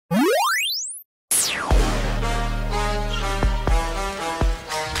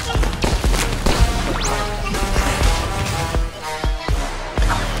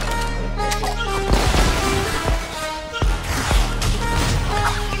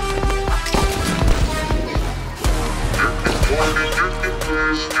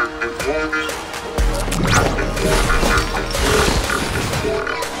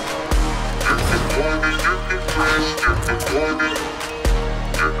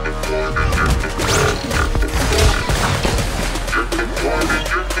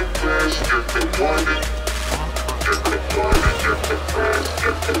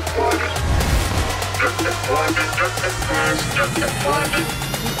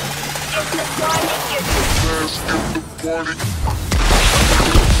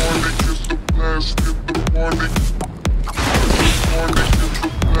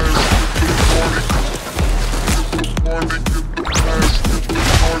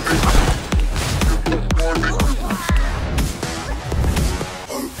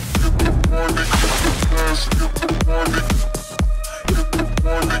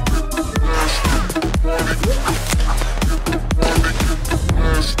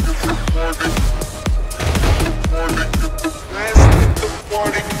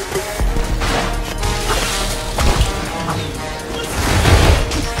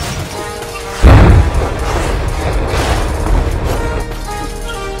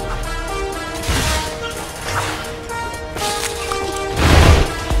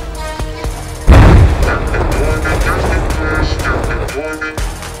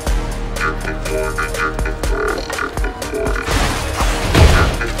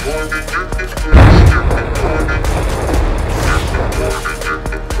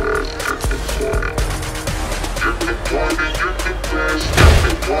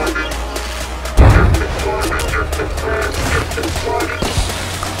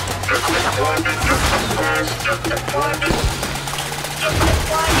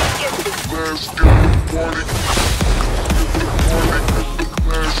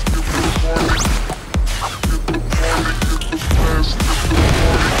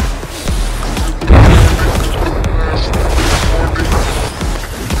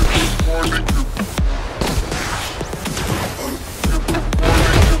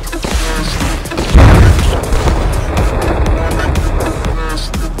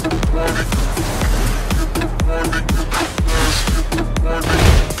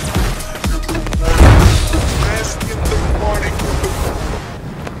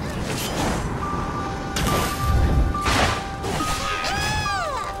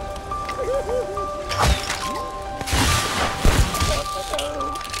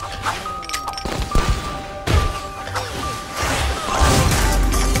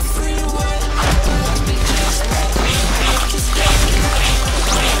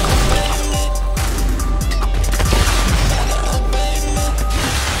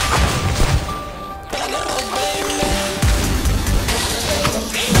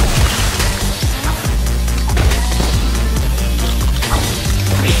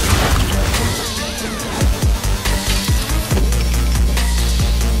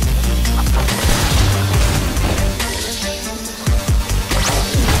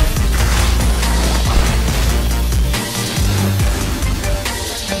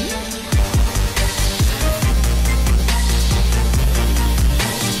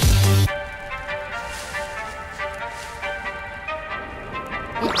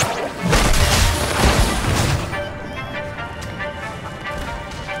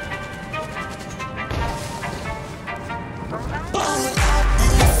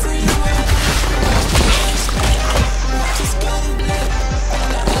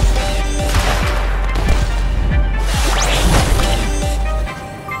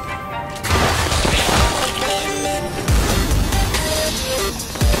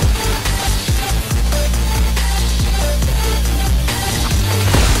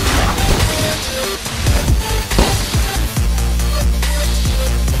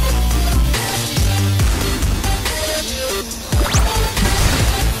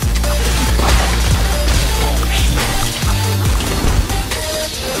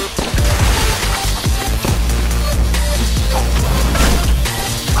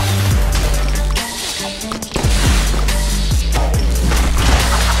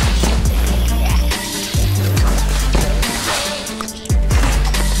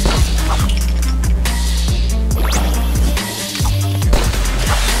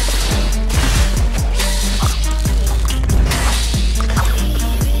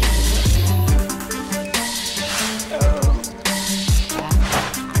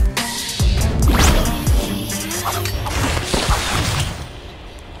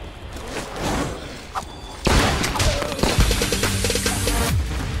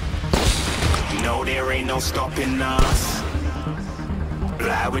no stopping us.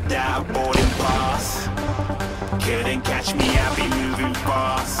 Fly without boarding pass. Couldn't catch me, I'll be moving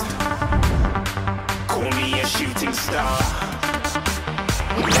fast. Call me a shooting star.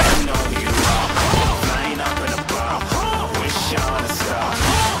 Never know who you are. Flying up in a bar. Wish on a star.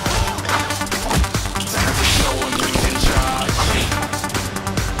 Time to show 'em who's in charge.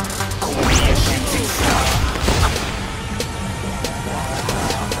 Call me a shooting star.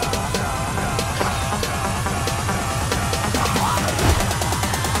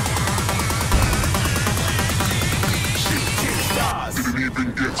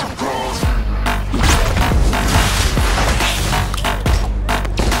 get too close.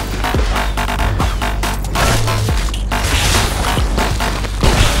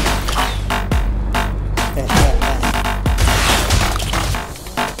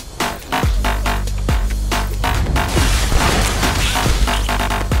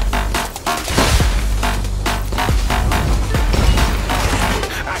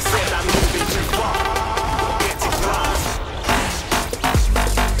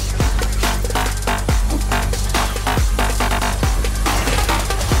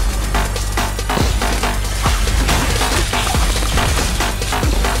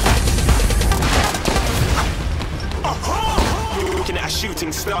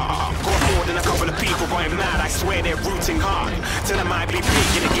 Shooting star, got more than a couple of people going mad. I swear they're rooting hard. Till I might be big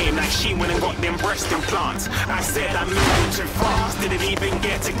in the game like she went and got them breast implants. I said I'm moving too fast, didn't even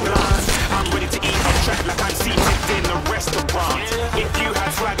get a glance. I'm ready to eat off track like I'm seated in a restaurant. If you had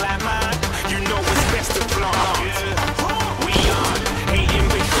swag